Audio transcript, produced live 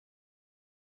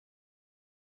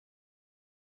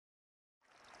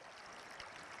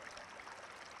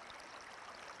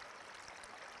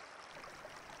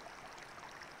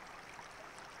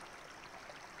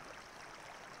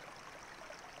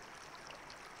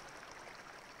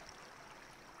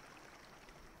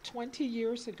20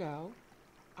 years ago,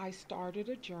 I started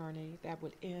a journey that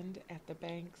would end at the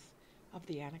banks of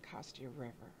the Anacostia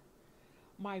River.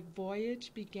 My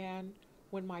voyage began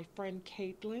when my friend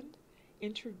Caitlin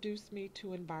introduced me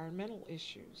to environmental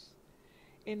issues.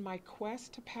 In my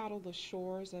quest to paddle the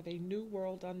shores of a new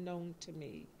world unknown to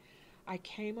me, I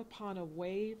came upon a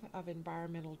wave of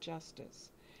environmental justice.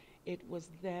 It was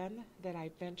then that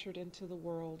I ventured into the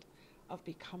world of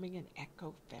becoming an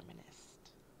eco-feminist.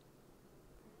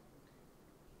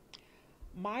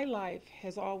 My life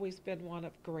has always been one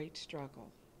of great struggle.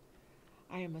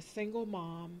 I am a single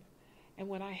mom, and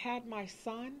when I had my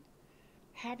son,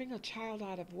 having a child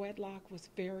out of wedlock was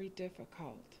very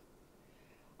difficult.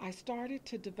 I started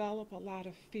to develop a lot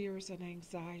of fears and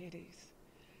anxieties.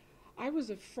 I was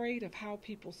afraid of how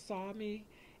people saw me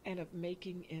and of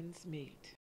making ends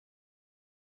meet.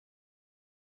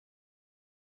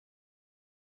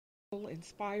 It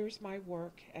inspires my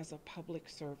work as a public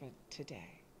servant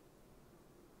today.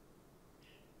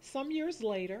 Some years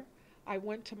later, I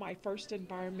went to my first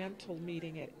environmental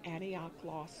meeting at Antioch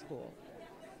Law School.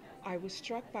 I was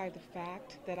struck by the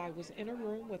fact that I was in a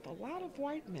room with a lot of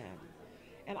white men,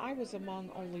 and I was among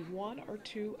only one or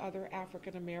two other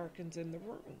African Americans in the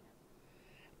room.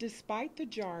 Despite the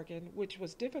jargon, which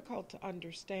was difficult to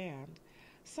understand,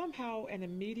 somehow an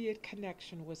immediate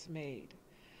connection was made,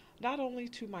 not only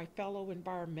to my fellow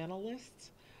environmentalists,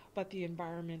 but the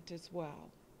environment as well.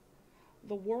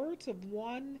 The words of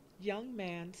one young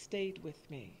man stayed with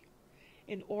me.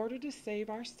 In order to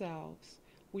save ourselves,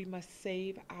 we must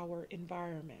save our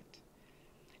environment.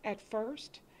 At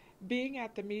first, being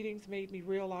at the meetings made me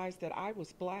realize that I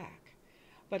was black,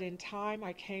 but in time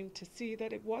I came to see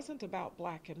that it wasn't about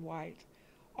black and white.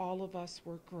 All of us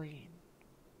were green.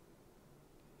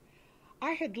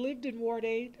 I had lived in Ward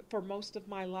 8 for most of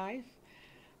my life,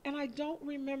 and I don't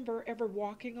remember ever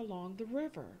walking along the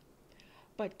river,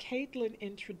 but Caitlin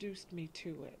introduced me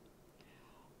to it.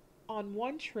 On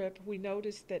one trip, we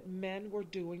noticed that men were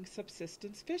doing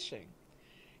subsistence fishing.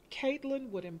 Caitlin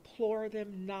would implore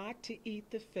them not to eat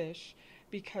the fish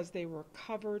because they were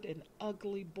covered in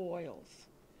ugly boils.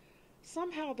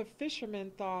 Somehow the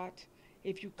fishermen thought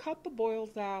if you cut the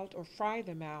boils out or fry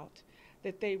them out,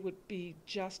 that they would be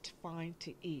just fine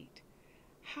to eat.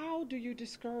 How do you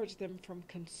discourage them from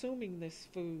consuming this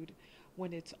food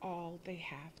when it's all they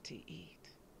have to eat?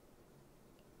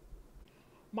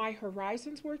 My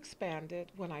horizons were expanded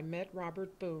when I met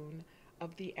Robert Boone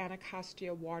of the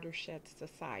Anacostia Watershed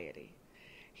Society.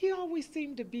 He always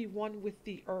seemed to be one with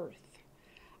the earth.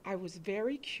 I was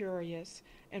very curious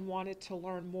and wanted to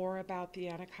learn more about the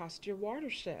Anacostia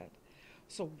watershed,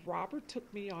 so Robert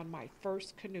took me on my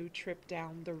first canoe trip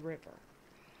down the river.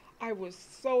 I was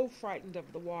so frightened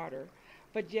of the water,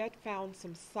 but yet found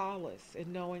some solace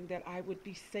in knowing that I would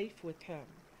be safe with him.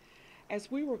 As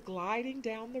we were gliding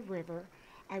down the river,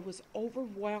 I was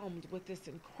overwhelmed with this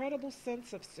incredible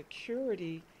sense of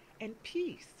security and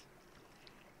peace.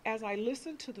 As I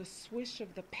listened to the swish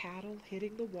of the paddle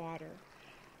hitting the water,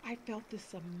 I felt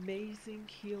this amazing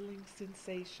healing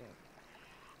sensation.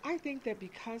 I think that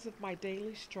because of my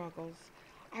daily struggles,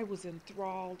 I was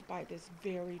enthralled by this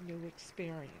very new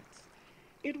experience.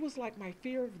 It was like my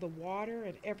fear of the water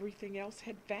and everything else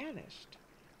had vanished.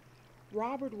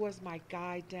 Robert was my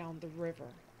guide down the river.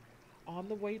 On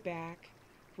the way back,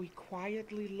 we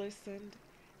quietly listened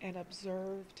and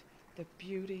observed the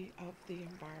beauty of the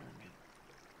environment.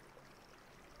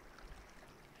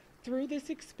 Through this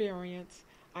experience,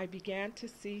 I began to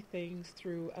see things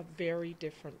through a very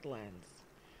different lens.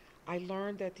 I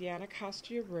learned that the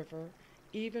Anacostia River,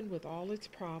 even with all its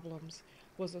problems,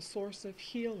 was a source of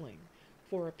healing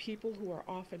for a people who are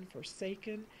often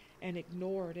forsaken and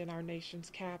ignored in our nation's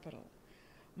capital.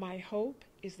 My hope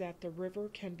is that the river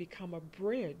can become a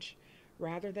bridge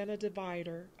rather than a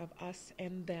divider of us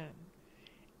and them.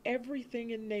 Everything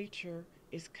in nature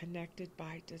is connected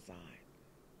by design.